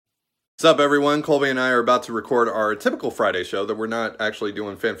What's up, everyone? Colby and I are about to record our typical Friday show that we're not actually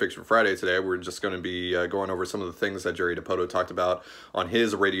doing Fanfiction Friday today. We're just going to be going over some of the things that Jerry DePoto talked about on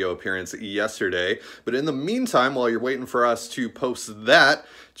his radio appearance yesterday. But in the meantime, while you're waiting for us to post that,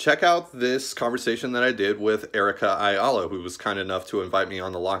 check out this conversation that I did with Erica Ayala, who was kind enough to invite me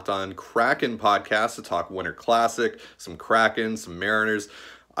on the Locked On Kraken podcast to talk Winter Classic, some Kraken, some Mariners.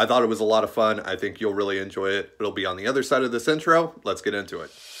 I thought it was a lot of fun. I think you'll really enjoy it. It'll be on the other side of this intro. Let's get into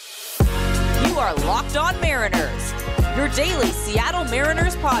it. You are Locked On Mariners, your daily Seattle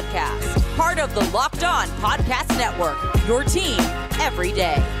Mariners podcast. Part of the Locked On Podcast Network, your team every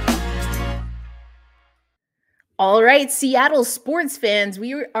day. All right, Seattle sports fans,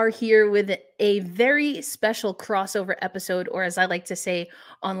 we are here with a very special crossover episode, or as I like to say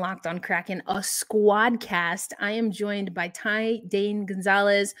on Locked On Kraken, a squadcast. I am joined by Ty Dane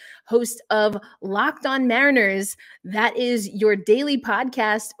Gonzalez, host of Locked On Mariners. That is your daily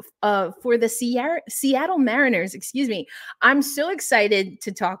podcast for the Seattle Mariners. Excuse me. I'm so excited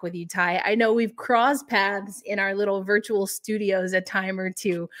to talk with you, Ty. I know we've crossed paths in our little virtual studios a time or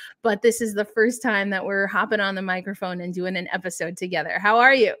two, but this is the first time that we're hopping on the microphone and doing an episode together. How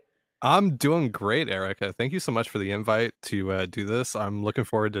are you? I'm doing great, Erica. Thank you so much for the invite to do this. I'm looking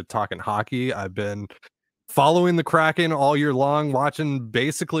forward to talking hockey. I've been following the Kraken all year long, watching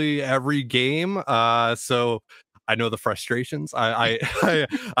basically every game. So I know the frustrations. I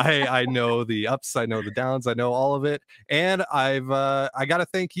know the ups. I know the downs. I know all of it. And I got to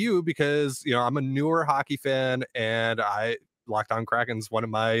thank you because I'm a newer hockey fan, and Locked On Kraken's one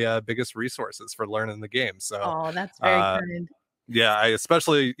of my biggest resources for learning the game. So that's very kind. Yeah, I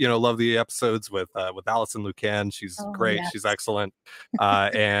especially love the episodes with Allison Lucan. She's great. Yes. She's excellent.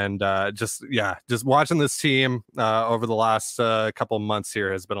 And just watching this team over the last couple of months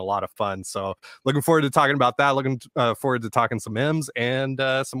here has been a lot of fun. So looking forward to talking about that. Looking forward to talking some M's and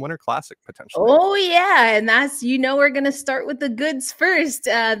some Winter Classic potentially. Oh yeah, and that's we're gonna start with the goods first.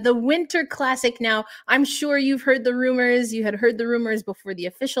 The Winter Classic. Now, I'm sure you've heard the rumors. You had heard the rumors before the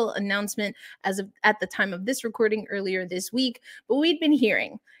official announcement at the time of this recording earlier this week. But we'd been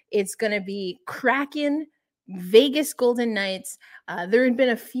hearing it's going to be Kraken, Vegas Golden Knights. There had been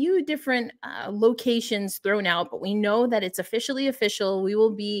a few different locations thrown out, but we know that it's officially official. We will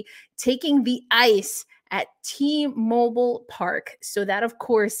be taking the ice at T-Mobile Park. So that, of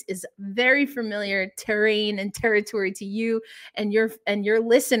course, is very familiar terrain and territory to you and your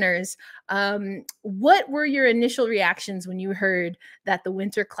listeners. What were your initial reactions when you heard that the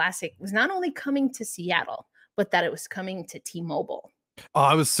Winter Classic was not only coming to Seattle, but that it was coming to T-Mobile? Oh,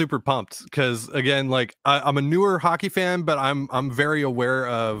 I was super pumped because, again, I'm a newer hockey fan, but I'm very aware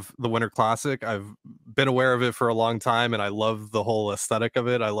of the Winter Classic. I've been aware of it for a long time, and I love the whole aesthetic of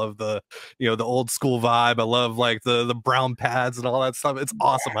it. I love the old school vibe. I love the brown pads and all that stuff. It's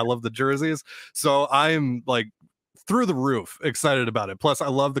awesome. I love the jerseys. So I'm through the roof excited about it. Plus I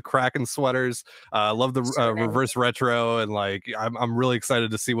love the Kraken sweaters. I love the reverse retro, and I'm really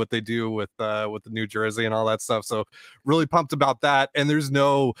excited to see what they do with the new jersey and all that stuff. So really pumped about that. And there's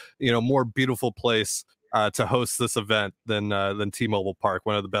no more beautiful place to host this event than T-Mobile Park,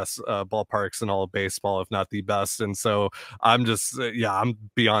 one of the best ballparks in all of baseball, if not the best. And so I'm just I'm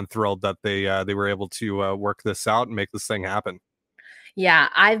beyond thrilled that they were able to work this out and make this thing happen. Yeah,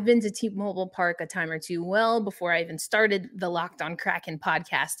 I've been to T-Mobile Park a time or two well before I even started the Locked On Kraken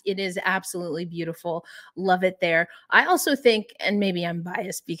podcast. It is absolutely beautiful. Love it there. I also think, and maybe I'm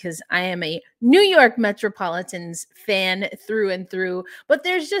biased because I am a New York Metropolitans fan through and through, but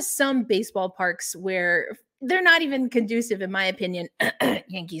there's just some baseball parks where they're not even conducive, in my opinion,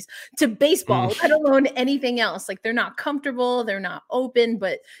 Yankees, to baseball, let alone anything else. They're not comfortable, they're not open,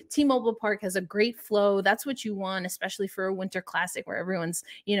 but T-Mobile Park has a great flow. That's what you want, especially for a Winter Classic where everyone's,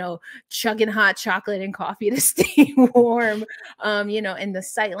 chugging hot chocolate and coffee to stay warm, and the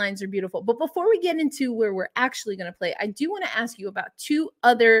sight lines are beautiful. But before we get into where we're actually going to play, I do want to ask you about two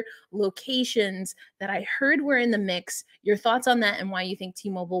other locations that I heard were in the mix. Your thoughts on that and why you think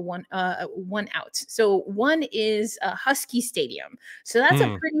T-Mobile won out. So one is Husky Stadium. So that's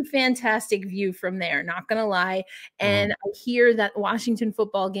a pretty fantastic view from there, not going to lie. And I hear that Washington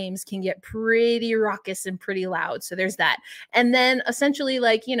football games can get pretty raucous and pretty loud. So there's that. And then essentially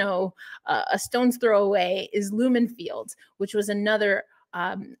a stone's throw away is Lumen Field, which was another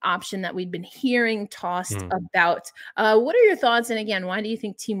option that we'd been hearing tossed about. What are your thoughts? And again, why do you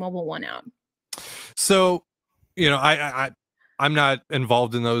think T-Mobile won out? So, I'm not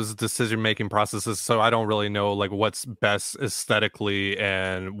involved in those decision-making processes, so I don't really know what's best aesthetically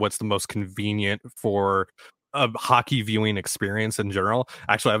and what's the most convenient for a hockey viewing experience in general.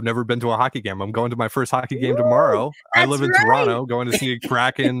 Actually, I've never been to a hockey game. I'm going to my first hockey game tomorrow. I live in Toronto, going to see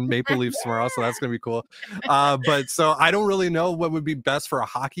Kraken Maple Leafs tomorrow, so that's gonna be cool. But so I don't really know what would be best for a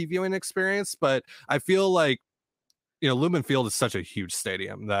hockey viewing experience, but I feel like, you know, Lumen Field is such a huge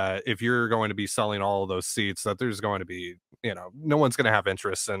stadium that if you're going to be selling all of those seats, that there's going to be, you know, no one's going to have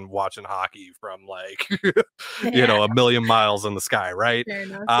interest in watching hockey from like, you know, a million miles in the sky, right?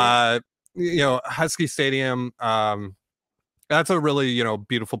 You know, Husky Stadium, that's a really, you know,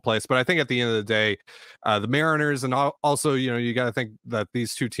 beautiful place. But I think at the end of the day, the Mariners, and also, you know, you got to think that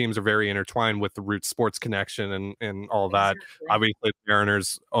these two teams are very intertwined with the Root Sports connection and all that. Obviously, the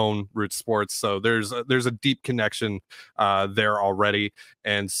Mariners own Root Sports, so there's a deep connection there already.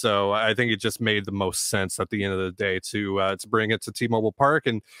 And so I think it just made the most sense at the end of the day to bring it to T-Mobile Park.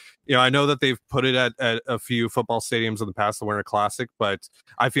 And you know, I know that they've put it at a few football stadiums in the past, the Winter Classic, but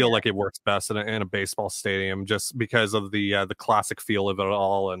I feel like it works best in a baseball stadium just because of the classic feel of it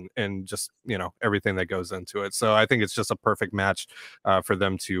all and just, you know, everything that goes into it. So I think it's just a perfect match for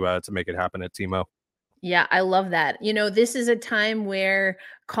them to make it happen at T-Mo. Yeah, I love that. You know, this is a time where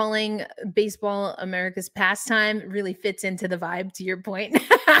calling baseball America's pastime really fits into the vibe, to your point.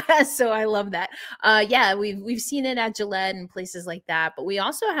 So I love that. Yeah, we've seen it at Gillette and places like that, but we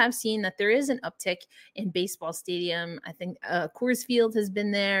also have seen that there is an uptick in baseball stadium. I think Coors Field has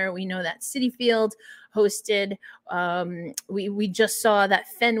been there. We know that Citi Field hosted. We just saw that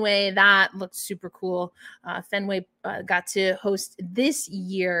Fenway, that looked super cool. Fenway got to host this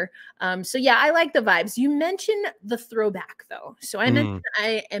year. So yeah, I like the vibes. You mentioned the throwback though. So I mentioned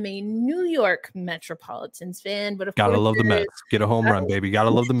I am a New York Metropolitans fan, but of gotta course love the Mets. Get a home run, baby. Gotta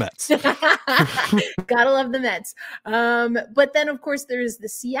love the Mets. Gotta love the Mets. But then of course there's the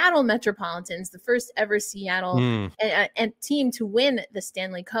Seattle Metropolitans, the first ever Seattle and team to win the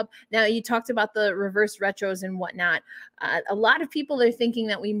Stanley Cup. Now you talked about the reverse retros and whatnot. A lot of people are thinking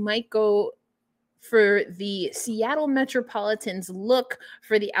that we might go for the Seattle Metropolitans look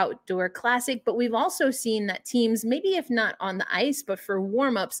for the outdoor classic, but we've also seen that teams, maybe if not on the ice, but for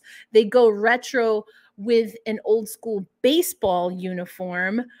warmups, they go retro with an old school baseball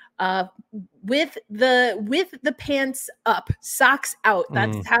uniform, with the pants up, socks out.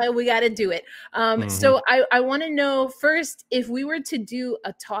 That's how we got to do it. So I want to know first, if we were to do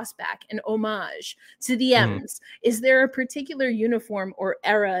a toss back, an homage to the M's, is there a particular uniform or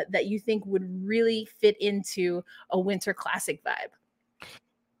era that you think would really fit into a Winter Classic vibe?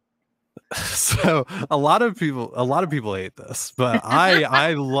 So a lot of people hate this, but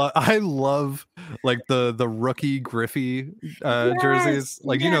I love like the rookie Griffey jerseys,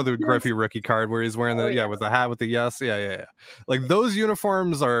 like you know, the Griffey rookie card where he's wearing the with the hat with the yeah, like those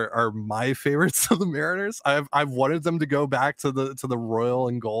uniforms are my favorites of the Mariners. I've wanted them to go back to the royal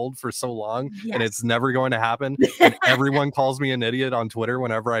and gold for so long, and it's never going to happen. And everyone calls me an idiot on Twitter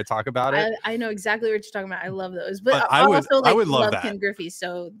whenever I talk about it. I know exactly what you're talking about. I love those, but I would love that. Ken Griffey,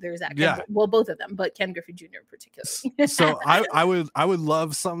 so there's that. Well, both of them, but Ken Griffey Jr. in particular. So I would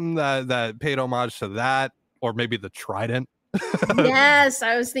love something that paid homage to that, or maybe the trident. Yes,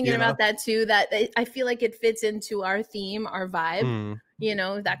 I was thinking about that too. That I feel like it fits into our theme, our vibe. You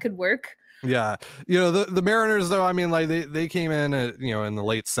know, that could work. Yeah, you know, the Mariners though, I mean, like they came in at, you know, in the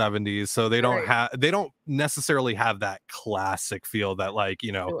late 70s, so they don't necessarily have that classic feel that, like,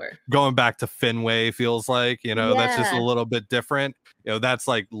 you know, going back to Fenway feels like, you know, that's just a little bit different. You know, that's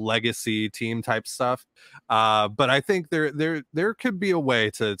like legacy team type stuff. But I think there could be a way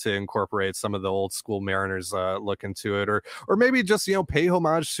to incorporate some of the old school Mariners look into it, or maybe just, you know, pay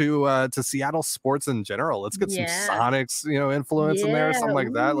homage to Seattle sports in general. Let's get some Sonics, you know, influence in there, something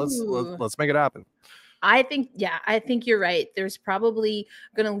like that. Let's make it happen. I think you're right. There's probably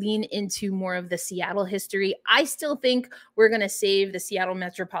going to lean into more of the Seattle history. I still think we're going to save the Seattle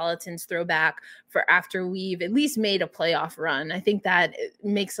Metropolitans throwback for after we've at least made a playoff run. I think that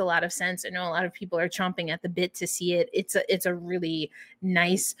makes a lot of sense. I know a lot of people are chomping at the bit to see it. It's a really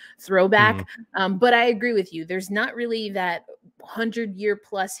nice throwback. But I agree with you. There's not really that 100-year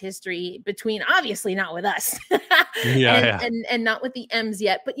plus history between, obviously not with us and not with the M's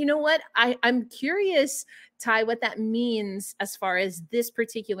yet. But you know what? I'm curious, Ty, what that means as far as this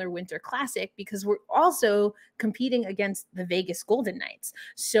particular Winter Classic, because we're also competing against the Vegas Golden Knights.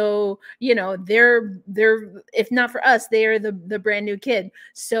 So, you know, they're if not for us, they are the brand new kid.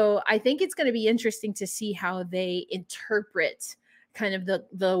 So I think it's going to be interesting to see how they interpret kind of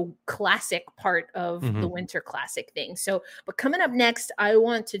the classic part of the Winter Classic thing. So, but coming up next, I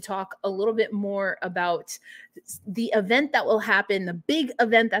want to talk a little bit more about the event that will happen, the big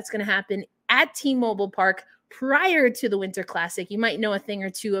event that's going to happen at T-Mobile Park prior to the Winter Classic. You might know a thing or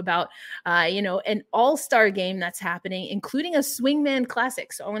two about, an all-star game that's happening, including a Swingman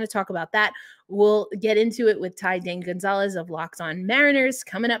Classic. So I want to talk about that. We'll get into it with Ty Dane Gonzalez of Locked On Mariners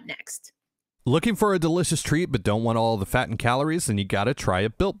coming up next. Looking for a delicious treat but don't want all the fat and calories? Then you gotta try a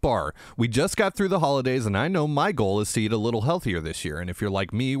Built Bar. We just got through the holidays and I know my goal is to eat a little healthier this year. And if you're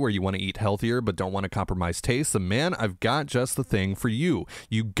like me where you want to eat healthier but don't want to compromise taste, then man, I've got just the thing for you.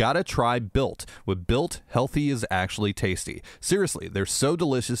 You gotta try Built. With Built, healthy is actually tasty. Seriously, they're so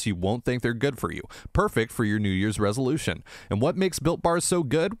delicious you won't think they're good for you. Perfect for your New Year's resolution. And what makes Built Bars so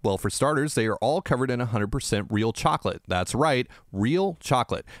good? Well, for starters, they are all covered in 100% real chocolate. That's right, real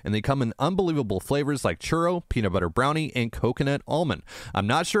chocolate. And they come in unbelievable flavors like churro, peanut butter brownie, and coconut almond. I'm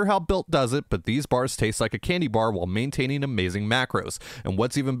not sure how Built does it, but these bars taste like a candy bar while maintaining amazing macros. And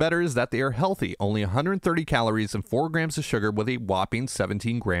what's even better is that they are healthy, only 130 calories and 4 grams of sugar with a whopping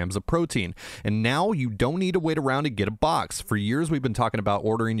 17 grams of protein. And now you don't need to wait around to get a box. For years, we've been talking about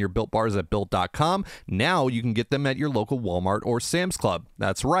ordering your Built Bars at Built.com. Now you can get them at your local Walmart or Sam's Club.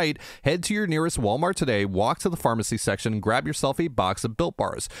 That's right. Head to your nearest Walmart today, walk to the pharmacy section, and grab yourself a box of Built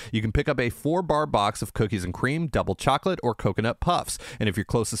Bars. You can pick up a 4-bar box of cookies and cream, double chocolate, or coconut puffs. And if you're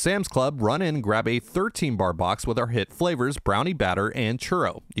close to Sam's Club, run in and grab a 13-bar box with our hit flavors, brownie batter, and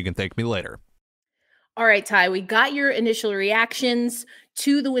churro. You can thank me later. All right, Ty, we got your initial reactions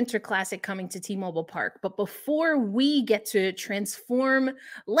to the Winter Classic coming to T-Mobile Park. But before we get to transform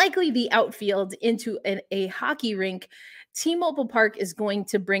likely the outfield into a hockey rink, T-Mobile Park is going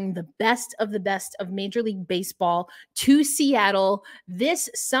to bring the best of Major League Baseball to Seattle this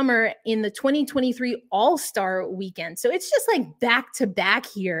summer in the 2023 All-Star Weekend. So it's just like back-to-back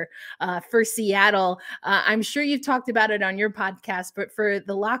here for Seattle. I'm sure you've talked about it on your podcast, but for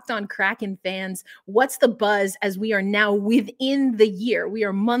the Locked On Kraken fans, what's the buzz as we are now within the year? We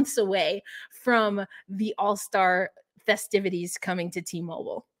are months away from the All-Star festivities coming to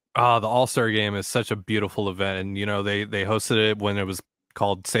T-Mobile. The All-Star Game is such a beautiful event, and they hosted it when it was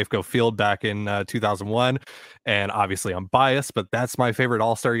called Safeco Field back in 2001, and obviously I'm biased, but that's my favorite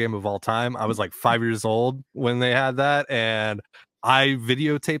All-Star Game of all time. I was like 5 years old when they had that, and I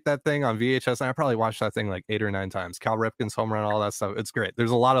videotaped that thing on VHS, and I probably watched that thing like 8 or 9 times. Cal Ripken's home run, all that stuff. It's great.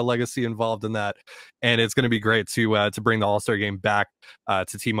 There's a lot of legacy involved in that, and it's going to be great to bring the All-Star Game back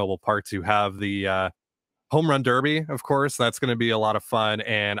to T-Mobile Park, to have the Home Run Derby, of course. That's going to be a lot of fun,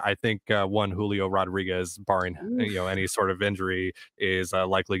 and I think one Julio Rodriguez, barring any sort of injury, is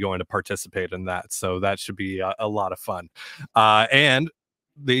likely going to participate in that. So that should be a lot of fun. And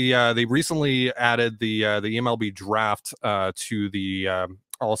they recently added the MLB draft to the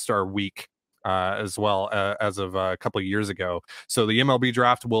All-Star Week as well, as of a couple of years ago. So the MLB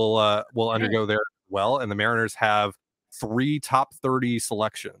draft will undergo there as well, and the Mariners have 3 top 30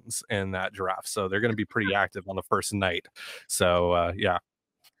 selections in that draft, so they're going to be pretty active on the first night. So yeah,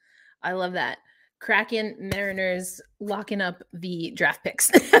 I love that. Kraken, Mariners locking up the draft picks.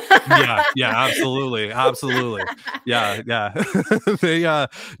 yeah, absolutely. Yeah. They a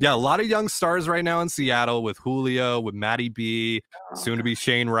lot of young stars right now in Seattle, with Julio, with Matty B, soon to be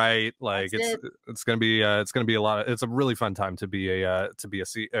Shane Wright. Like it's gonna be a lot of, it's a really fun time to be a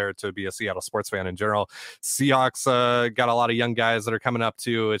Seattle sports fan in general. Seahawks got a lot of young guys that are coming up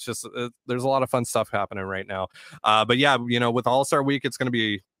too. It's just there's a lot of fun stuff happening right now. But yeah, with All-Star Week, it's gonna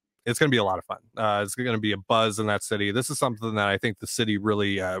be a lot of fun. It's going to be a buzz in that city. This is something that I think the city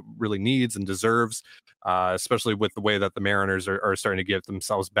really needs and deserves, especially with the way that the Mariners are starting to get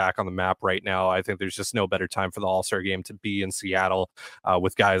themselves back on the map right now. I think there's just no better time for the All-Star Game to be in Seattle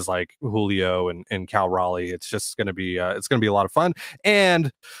with guys like Julio and Cal Raleigh. It's just going to be a lot of fun.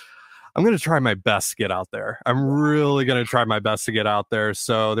 And I'm going to try my best to get out there. I'm really going to try my best to get out there.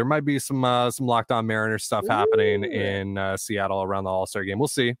 So there might be some Locked On Mariners stuff happening in Seattle around the All-Star Game. We'll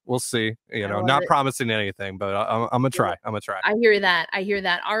see. Not promising anything, but I'm going to try. I hear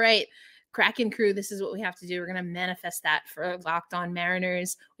that. All right. Kraken crew, this is what we have to do. We're going to manifest that for Locked On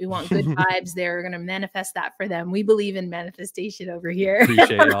Mariners. We want good vibes there. We're going to manifest that for them. We believe in manifestation over here.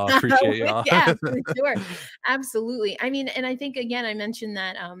 Appreciate y'all. Yeah, for sure. Absolutely. I mean, and I think, again, I mentioned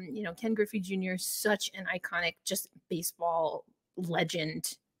that, Ken Griffey Jr. is such an iconic, just baseball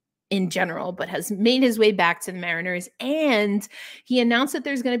legend in general, but has made his way back to the Mariners. And he announced that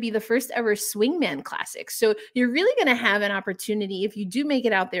there's going to be the first ever Swingman Classic. So you're really going to have an opportunity, if you do make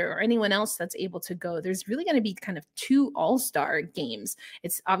it out there, or anyone else that's able to go, there's really going to be kind of 2 All-Star games.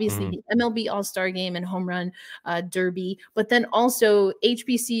 It's obviously the MLB All-Star Game and Home Run Derby, but then also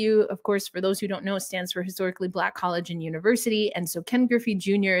HBCU, of course, for those who don't know, stands for Historically Black College and University. And so Ken Griffey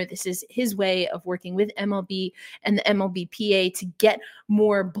Jr., this is his way of working with MLB and the MLBPA to get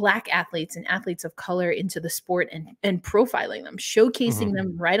more Black Black athletes and athletes of color into the sport and profiling them, showcasing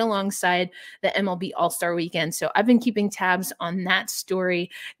them right alongside the MLB All-Star Weekend. So I've been keeping tabs on that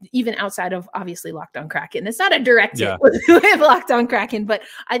story, even outside of obviously Locked On Kraken. It's not a direct hit with Locked On Kraken, but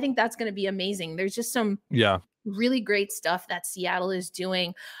I think that's going to be amazing. There's just some really great stuff that Seattle is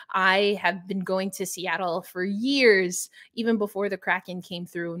doing. I have been going to Seattle for years, even before the Kraken came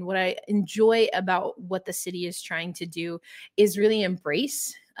through. And what I enjoy about what the city is trying to do is really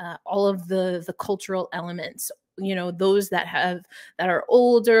embrace all of the cultural elements, you know, those that are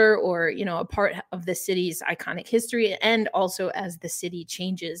older or, you know, a part of the city's iconic history, and also as the city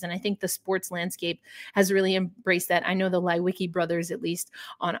changes. And I think the sports landscape has really embraced that. I know the Lewicki brothers, at least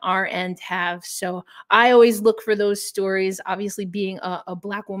on our end, have. So I always look for those stories, obviously being a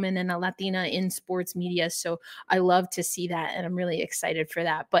Black woman and a Latina in sports media. So I love to see that, and I'm really excited for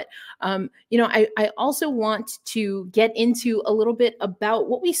that. But, you know, I also want to get into a little bit about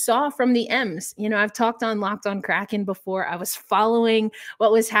what we saw from the M's. You know, I've talked on Locked On Kraken before. I was following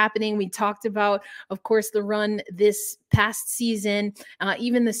what was happening. We talked about, of course, the run this past season,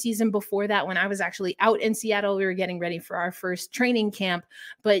 even the season before that, when I was actually out in Seattle. We were getting ready for our first training camp.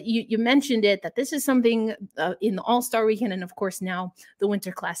 But you mentioned it, that this is something in the All-Star Weekend, and of course now the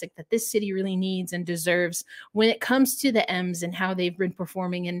Winter Classic, that this city really needs and deserves when it comes to the M's and how they've been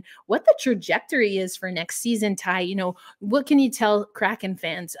performing and what the trajectory is for next season. Ty, you know, what can you tell Kraken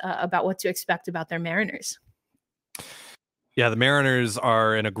fans about what to expect about their Mariners? Yeah, the Mariners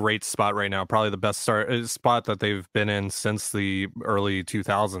are in a great spot right now. Probably the best spot that they've been in since the early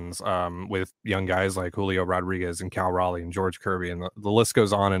 2000s, with young guys like Julio Rodriguez and Cal Raleigh and George Kirby, and the list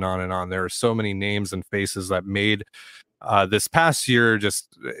goes on and on and on. There are so many names and faces that made this past year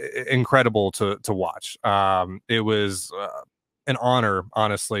just incredible to watch. It was an honor,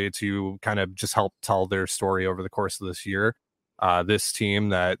 honestly, to kind of just help tell their story over the course of this year. This team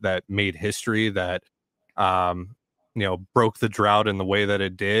that made history, that you know, broke the drought in the way that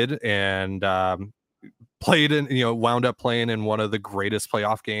it did, and played in, you know, wound up playing in one of the greatest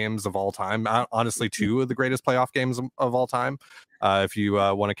playoff games of all time. Honestly, two of the greatest playoff games of all time. If you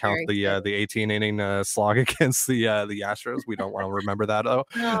want to count the 18-inning slog against the Astros, we don't want to remember that though.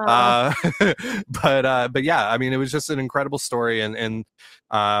 But yeah, I mean, it was just an incredible story, and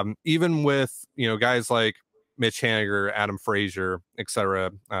even with, you know, guys like Mitch Haniger, Adam Frazier,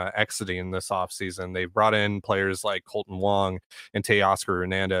 etc., exiting this offseason, they've brought in players like Colton Wong and Teoscar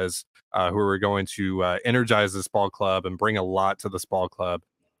Hernandez, who are going to energize this ball club and bring a lot to this ball club.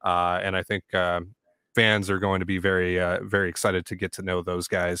 And I think fans are going to be very, very excited to get to know those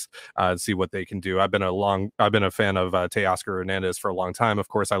guys and see what they can do. I've been a fan of Teoscar Hernandez for a long time. Of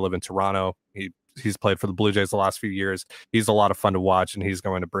course, I live in Toronto. He's played for the Blue Jays the last few years. He's a lot of fun to watch, and he's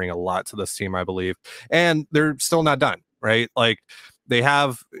going to bring a lot to this team, I believe. And they're still not done, right? Like, they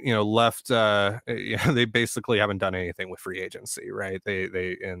have, you know, left. They basically haven't done anything with free agency, right?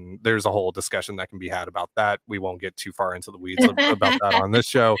 And there's a whole discussion that can be had about that. We won't get too far into the weeds about that on this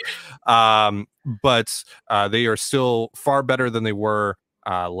show. But they are still far better than they were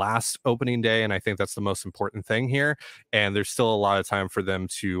last opening day, and I think that's the most important thing here. And there's still a lot of time for them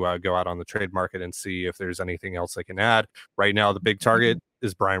to go out on the trade market and see if there's anything else they can add. Right now, the big target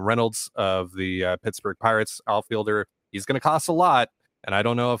is Brian Reynolds of the Pittsburgh Pirates, outfielder. He's going to cost a lot, and I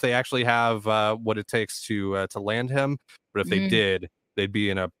don't know if they actually have what it takes to land him. But if they did, they'd be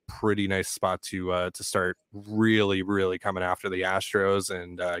in a pretty nice spot to start really, really coming after the Astros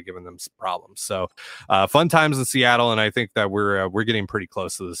and giving them some problems. So fun times in Seattle, and I think that we're getting pretty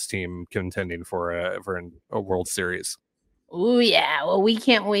close to this team contending for a World Series. Oh, yeah. Well, we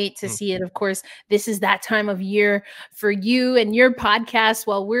can't wait to see it. Of course, this is that time of year for you and your podcast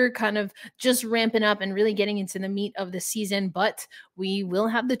while we're kind of just ramping up and really getting into the meat of the season. But we will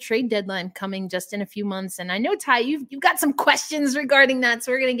have the trade deadline coming just in a few months. And I know, Ty, you've got some questions regarding that,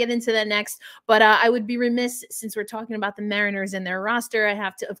 so we're going to get into that next. But I would be remiss, since we're talking about the Mariners and their roster, I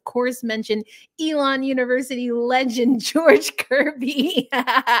have to, of course, mention Elon University legend George Kirby.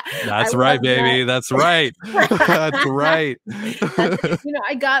 That's right, baby. That's right. That's right. You know,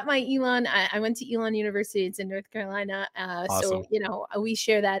 I got my Elon. I went to Elon University. It's in North Carolina. Awesome. So, you know, we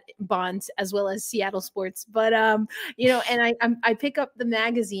share that bond as well as Seattle sports. But, you know, and I pick up the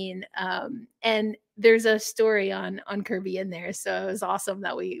magazine and there's a story on Kirby in there. So it was awesome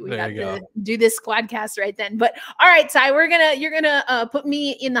that we got to do this Squadcast right then. But all right, Ty, you're gonna put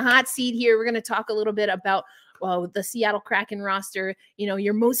me in the hot seat here. We're gonna talk a little bit about, well, the Seattle Kraken roster, you know,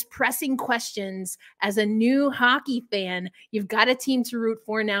 your most pressing questions as a new hockey fan. You've got a team to root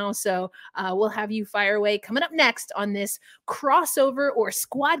for now. So we'll have you fire away coming up next on this crossover or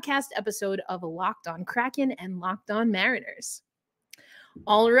Squadcast episode of Locked On Kraken and Locked On Mariners.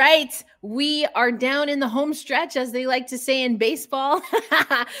 All right. We are down in the home stretch, as they like to say in baseball.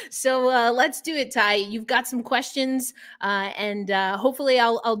 So let's do it, Ty. You've got some questions, and hopefully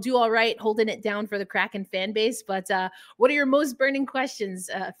I'll do all right holding it down for the Kraken fan base. But what are your most burning questions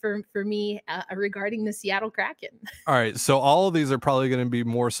for me regarding the Seattle Kraken? All right. So all of these are probably going to be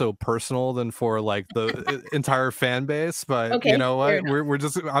more so personal than for like the entire fan base. But Okay, you know fair what? We're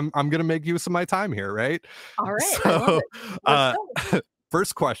just I'm going to make use of my time here, right? All right. I love So it. Let's go.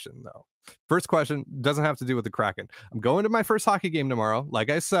 first question, though. First question doesn't have to do with the Kraken. I'm going to my first hockey game tomorrow. Like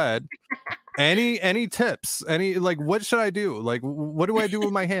I said, any tips? Any like what should I do? Like what do I do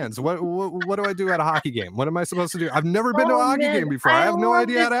with my hands? What do I do at a hockey game? What am I supposed to do? I've never been to a hockey game before. I have no love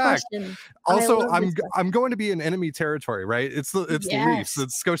idea how to this act. question. Also, I love this I'm going to be in enemy territory, right? It's the Leafs. Yes.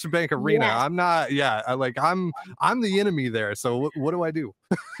 It's Scotiabank Arena. Yes. I'm not. Yeah, I'm the enemy there. So what do I do?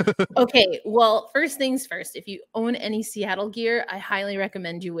 Okay, well, first things first, if you own any Seattle gear, I highly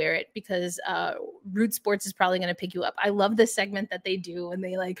recommend you wear it because Root Sports is probably going to pick you up. I love this segment that they do and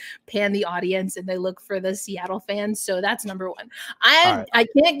they like pan the audience and they look for the Seattle fans. So that's number one. I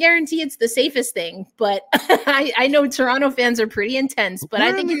can't guarantee it's the safest thing, but I know Toronto fans are pretty intense, but We're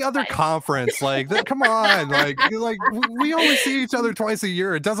I think in the other conference. Like, come on, like we only see each other twice a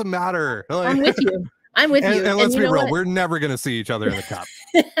year. It doesn't matter. Like, I'm with you. I'm with you. And let's you be know real, what? we're never going to see each other in the cup.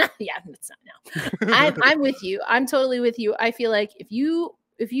 Yeah, it's not now. I'm with you. I'm totally with you. I feel like if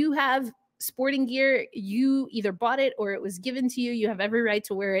you have sporting gear, you either bought it or it was given to you. You have every right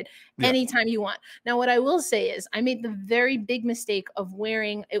to wear it anytime you want. Now, what I will say is I made the very big mistake of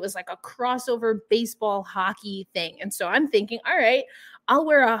wearing, it was like a crossover baseball hockey thing. And so I'm thinking, all right, I'll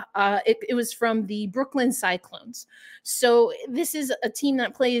wear it was from the Brooklyn Cyclones. So this is a team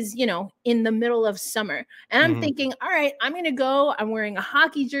that plays, in the middle of summer. And I'm thinking, all right, I'm going to go. I'm wearing a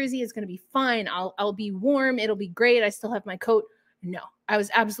hockey jersey. It's going to be fine. I'll be warm. It'll be great. I still have my coat. No, I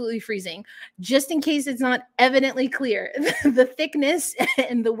was absolutely freezing. Just in case it's not evidently clear, the thickness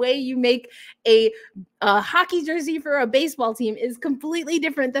and the way you make a hockey jersey for a baseball team is completely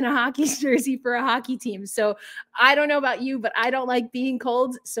different than a hockey jersey for a hockey team. So I don't know about you, but I don't like being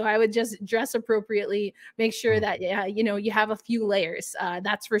cold. So I would just dress appropriately, make sure that, you have a few layers.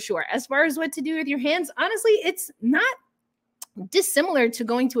 That's for sure. As far as what to do with your hands, honestly, it's not dissimilar to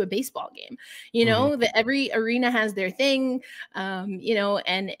going to a baseball game. That every arena has their thing, and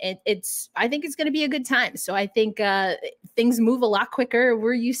it's I think it's going to be a good time. So I think things move a lot quicker.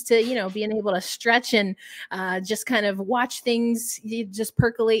 We're used to being able to stretch and just kind of watch things just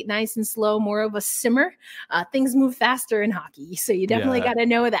percolate nice and slow, more of a simmer. Things move faster in hockey, so you definitely got to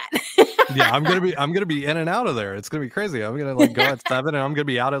know that. Yeah, I'm gonna be in and out of there. It's gonna be crazy. I'm gonna go at 7 and I'm gonna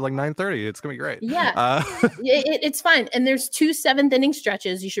be out at 9:30. It's gonna be great. Yeah, it's fine. And there's 2 7th inning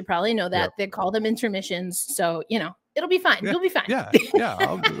stretches. You should probably know that. Yep. They call them intermissions. So it'll be fine. Yeah. You'll be fine. Yeah,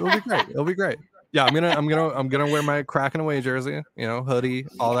 it'll be great. It'll be great. Yeah, I'm gonna wear my Kraken away jersey, hoodie,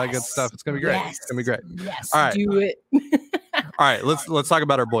 all that good stuff. It's gonna be great. Yes. It's gonna be great. Yes, all right, do it. All right, let's talk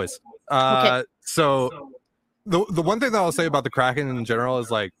about our boys. Okay. So the one thing that I'll say about the Kraken in general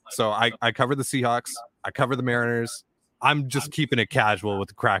is so I cover the Seahawks, I cover the Mariners. I'm just keeping it casual with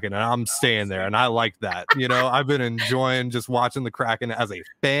the Kraken, and I'm staying there, and I like that. I've been enjoying just watching the Kraken as a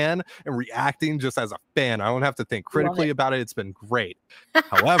fan and reacting just as a fan. I don't have to think critically about it. It's been great.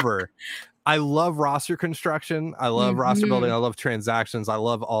 However, I love roster construction. I love roster building. I love transactions. I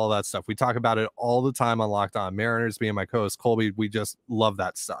love all that stuff. We talk about it all the time on Locked On Mariners. Me and my co-host Colby, we just love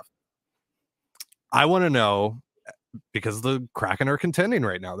that stuff. I want to know, because the Kraken are contending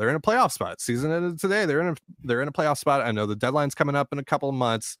right now. They're in a playoff spot. Season ended today. They're in a playoff spot. I know the deadline's coming up in a couple of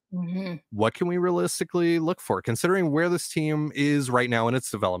months. What can we realistically look for, considering where this team is right now in its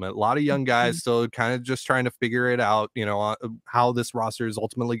development? A lot of young guys still kind of just trying to figure it out, how this roster is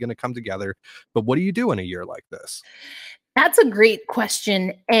ultimately going to come together. But what do you do in a year like this? That's a great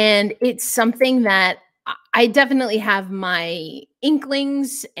question. And it's something that I definitely have my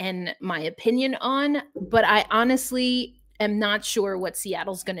inklings and my opinion on, but I honestly am not sure what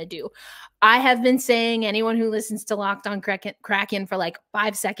Seattle's going to do. I have been saying, anyone who listens to Locked On Kraken for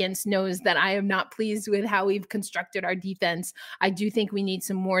 5 seconds knows that I am not pleased with how we've constructed our defense. I do think we need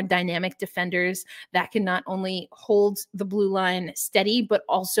some more dynamic defenders that can not only hold the blue line steady, but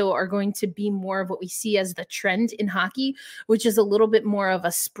also are going to be more of what we see as the trend in hockey, which is a little bit more of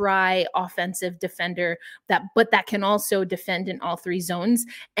a spry offensive defender but that can also defend in all 3 zones.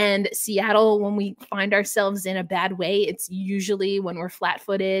 And Seattle, when we find ourselves in a bad way, it's usually when we're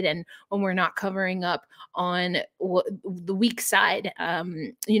flat-footed and when we're not covering up on the weak side,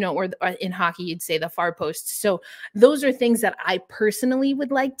 or in hockey, you'd say the far post. So those are things that I personally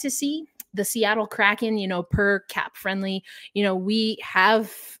would like to see. the Seattle Kraken, you know, per Cap Friendly, you know, we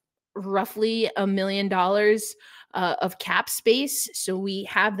have roughly $1 million of cap space. So we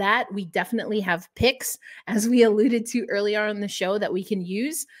have that. We definitely have picks, as we alluded to earlier on the show, that we can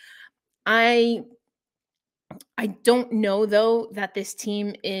use. I don't know, though, that this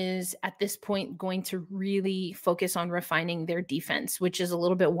team is at this point going to really focus on refining their defense, which is a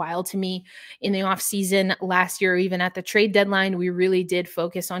little bit wild to me. In the offseason last year, even at the trade deadline, we really did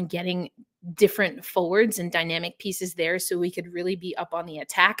focus on getting different forwards and dynamic pieces there so we could really be up on the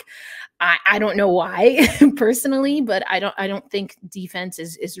attack. I don't know why personally, but I don't think defense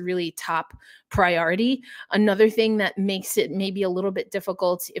is really top priority. Another thing that makes it maybe a little bit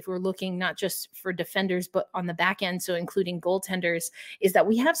difficult if we're looking not just for defenders, but on the back end, so including goaltenders, is that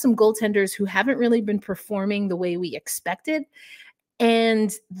we have some goaltenders who haven't really been performing the way we expected.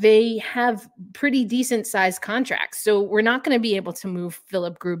 And they have pretty decent sized contracts. So we're not going to be able to move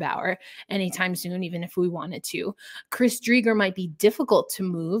Philip Grubauer anytime soon, even if we wanted to. Chris Driedger might be difficult to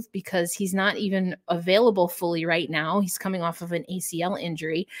move because he's not even available fully right now. He's coming off of an ACL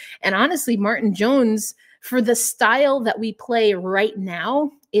injury. And honestly, Martin Jones, for the style that we play right now,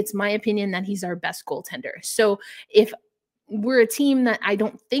 it's my opinion that he's our best goaltender. So if we're a team that I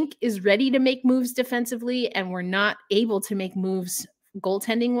don't think is ready to make moves defensively, and we're not able to make moves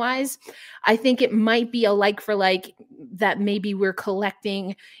goaltending wise, I think it might be a like for like, that maybe we're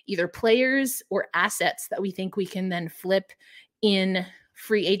collecting either players or assets that we think we can then flip in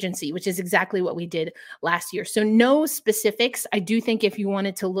free agency, which is exactly what we did last year. So no specifics. I do think if you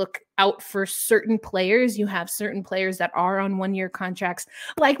wanted to look out for certain players, you have certain players that are on 1-year contracts,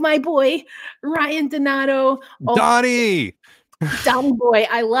 like my boy, Ryan Donato. Donnie Boy.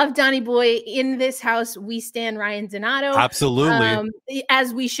 I love Donnie Boy. In this house, we stand Ryan Donato. Absolutely.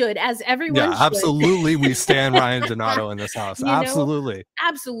 As we should, as everyone should. Absolutely. We stand Ryan Donato in this house. Absolutely.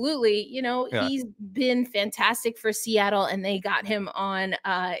 Absolutely. You know, he's been fantastic for Seattle, and they got him on,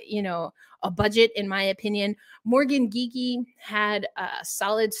 a budget, in my opinion. Morgan Geekie had a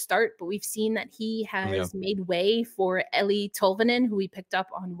solid start, but we've seen that he has made way for Eli Tolvanen, who we picked up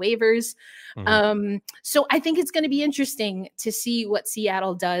on waivers. So I think it's going to be interesting to see what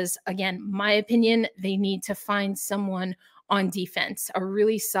Seattle does. Again, my opinion, they need to find someone on defense, a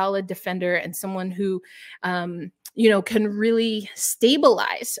really solid defender, and someone who, can really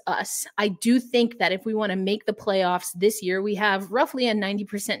stabilize us. I do think that if we want to make the playoffs this year, we have roughly a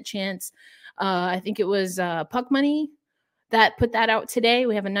 90% chance. I think it was Puck Money that put that out today.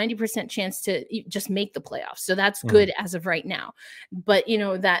 We have a 90% chance to just make the playoffs. So that's good as of right now. But,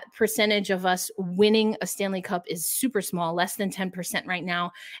 that percentage of us winning a Stanley Cup is super small, less than 10% right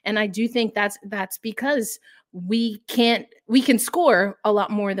now. And I do think that's because we can score a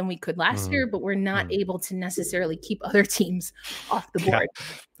lot more than we could last year, but we're not able to necessarily keep other teams off the board.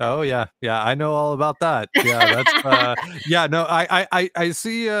 Oh yeah. I know all about that. Yeah, that's no, I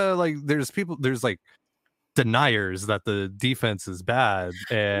see there's like deniers that the defense is bad,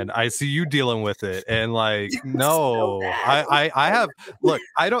 and I see you dealing with it, and no, I have, look,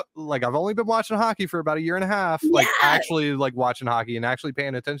 I don't, I've only been watching hockey for about 1.5 years, actually watching hockey and actually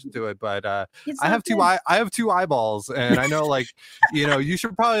paying attention to it, but I have two eyeballs, and I know you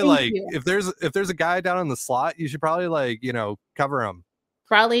should probably if there's a guy down in the slot, you should probably cover him.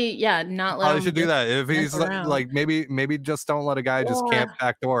 Probably, not let him. Probably should do that if he's maybe just don't let a guy just camp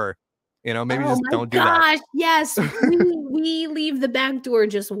back door. Maybe just don't do that. Yes, we leave the back door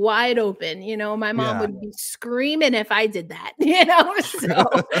just wide open. My mom would be screaming if I did that.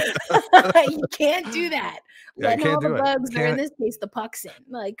 So you can't do that. Let all the bugs, or in this case, the pucks in.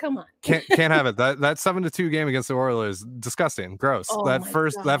 Come on. Can't have it. That 7-2 game against the Oilers, disgusting, gross. That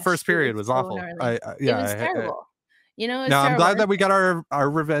first period was awful. It was terrible. I'm glad that we got our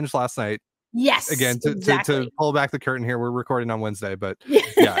revenge last night. Yes, again, to pull back the curtain here, we're recording on Wednesday, but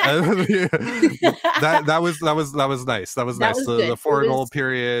that was nice. That was nice. The 4-goal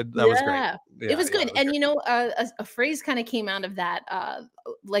period, that was great. It was good. And a phrase kind of came out of that,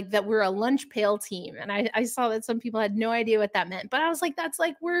 that we're a lunch pail team. And I saw that some people had no idea what that meant, but I was like, that's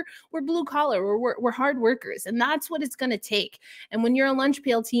we're blue collar, we're hard workers, and that's what it's going to take. And when you're a lunch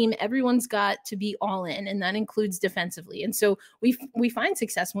pail team, everyone's got to be all in, and that includes defensively. And so we find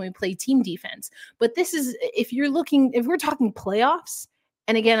success when we play team defense. But this is, if we're talking playoffs,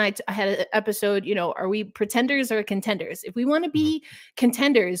 and again, I had an episode, are we pretenders or contenders? If we want to be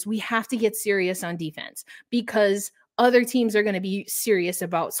contenders, we have to get serious on defense, because other teams are going to be serious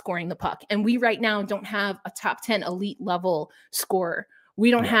about scoring the puck. And we right now don't have a top 10 elite level scorer We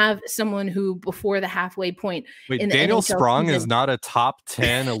don't have someone who before the halfway point. Wait, in the Daniel NHL Sprong season, is not a top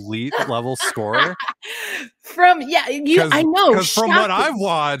 10 elite level scorer? I know. Because from what shocking. I've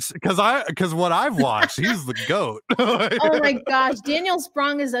watched, because what I've watched, he's the GOAT. Oh my gosh. Daniel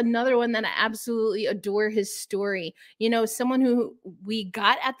Sprong is another one that I absolutely adore his story. You know, someone who we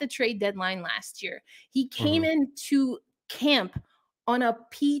got at the trade deadline last year. He came into camp on a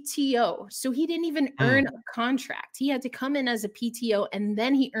PTO. So he didn't even earn a contract. He had to come in as a PTO and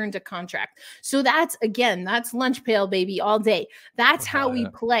then he earned a contract. So that's lunch pail baby all day. That's how we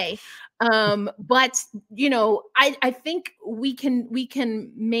play. But you know, I think we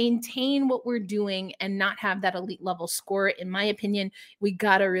can maintain what we're doing and not have that elite level score. In my opinion, we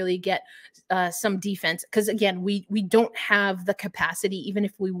got to really get some defense, because again, we don't have the capacity, even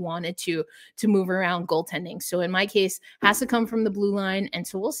if we wanted to move around goaltending. So in my case, has to come from the blue line, and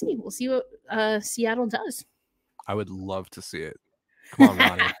so we'll see what Seattle does. I would love to see it. Come on,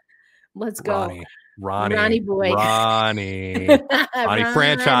 Ronnie. Let's go. Ronnie boy. Ronnie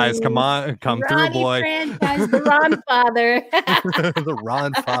franchise. Come on, come through, boy. Franchise, the Ron father. The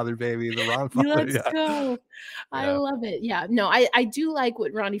Ron father, baby. The Ron father. Let's go. I love it. Yeah. No, I do like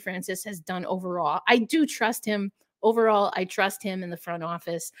what Ronnie Francis has done overall. I do trust him. Overall, I trust him in the front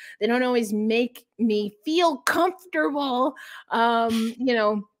office. They don't always make me feel comfortable. You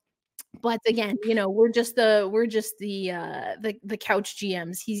know, but again, you know, we're just the couch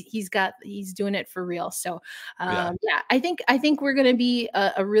GMs. He's doing it for real. So I think we're gonna be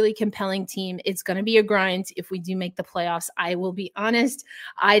a really compelling team. It's gonna be a grind if we do make the playoffs. I will be honest,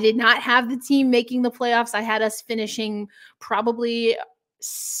 I did not have the team making the playoffs. I had us finishing probably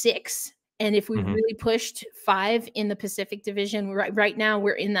 6. And if we really pushed 5 in the Pacific Division, right now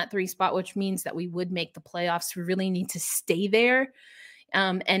we're in that 3 spot, which means that we would make the playoffs. We really need to stay there.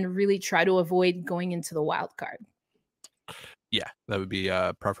 And really try to avoid going into the wild card. Yeah, that would be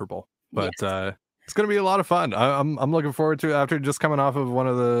preferable. But it's going to be a lot of fun. I'm looking forward to it after just coming off of one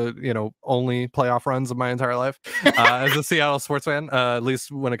of the only playoff runs of my entire life as a Seattle sports fan. At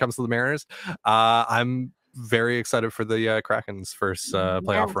least when it comes to the Mariners, I'm very excited for the Kraken's first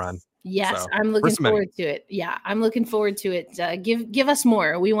playoff run. Yes, so, I'm looking forward to it. Yeah, I'm looking forward to it. Give us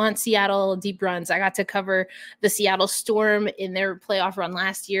more. We want Seattle deep runs. I got to cover the Seattle Storm in their playoff run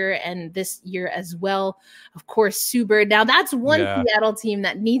last year and this year as well. Of course, Sue Bird. Now that's one Seattle team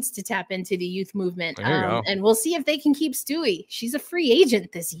that needs to tap into the youth movement. And we'll see if they can keep Stewie. She's a free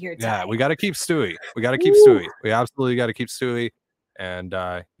agent this year. Yeah, we got to keep Stewie. We absolutely got to keep Stewie. And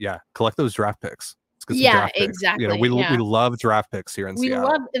collect those draft picks. Yeah, exactly. We love draft picks here in Seattle. We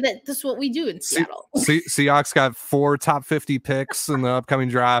love that. That's what we do in Seattle. Seahawks got 4 top 50 picks in the upcoming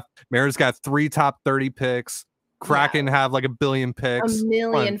draft. Mariners got 3 top 30 picks. Kraken have like 1 billion picks. 1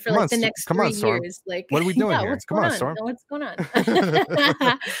 million for like the next 3 years. Like, what are we doing here? Come on, Storm. What's going on?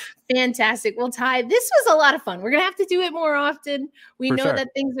 Fantastic. Well, Ty, this was a lot of fun. We're gonna have to do it more often. We know that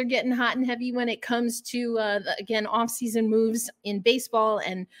things are getting hot and heavy when it comes to again off-season moves in baseball,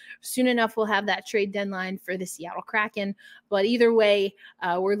 and soon enough we'll have that trade deadline for the Seattle Kraken. But either way,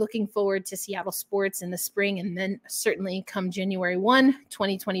 we're looking forward to Seattle sports in the spring, and then certainly come January 1,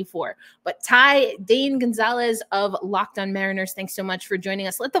 2024. But Ty Dane Gonzalez of Locked On Mariners, thanks so much for joining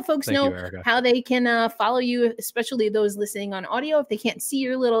us. Let the folks know how they can follow you, especially those listening on audio, if they can't see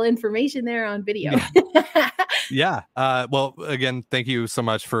your little information there on video. Well, again, thank you so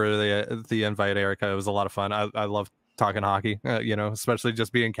much for the invite, Erica. It was a lot of fun. I love talking hockey, especially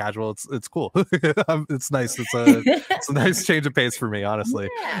just being casual. It's cool. It's nice. It's a nice change of pace for me, honestly.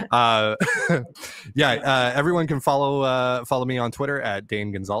 Everyone can follow me on Twitter at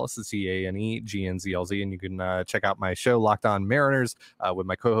Dane Gonzalez. It's DaneGNZLZ, and you can check out my show Locked On Mariners with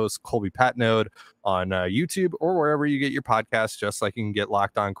my co-host Colby Patnode on YouTube or wherever you get your podcasts, just like you can get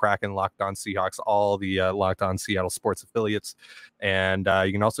Locked On Kraken, Locked On Seahawks, all the Locked On Seattle sports affiliates. And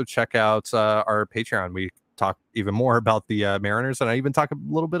you can also check out our Patreon. We talk even more about the Mariners, and I even talk a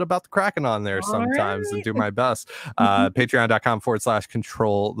little bit about the Kraken on there sometimes and do my best.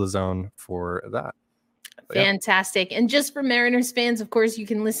 Patreon.com/control the zone for that. Fantastic. And just for Mariners fans, of course, you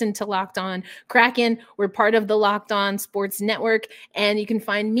can listen to Locked On Kraken. We're part of the Locked On Sports Network, and you can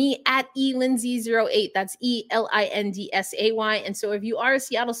find me at elindsay08. That's ELINDSAY. And so if you are a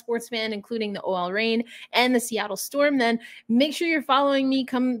Seattle sports fan, including the OL Reign and the Seattle Storm, then make sure you're following me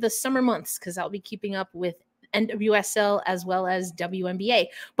come the summer months, because I'll be keeping up with NWSL as well as WNBA.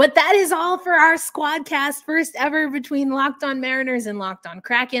 But that is all for our Squadcast, first ever between Locked On Mariners and Locked On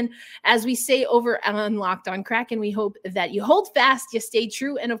Kraken. As we say over on Locked On Kraken, we hope that you hold fast, you stay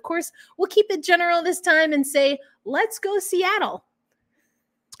true, and of course, we'll keep it general this time and say, let's go Seattle.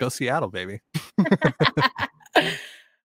 Let's go Seattle, baby.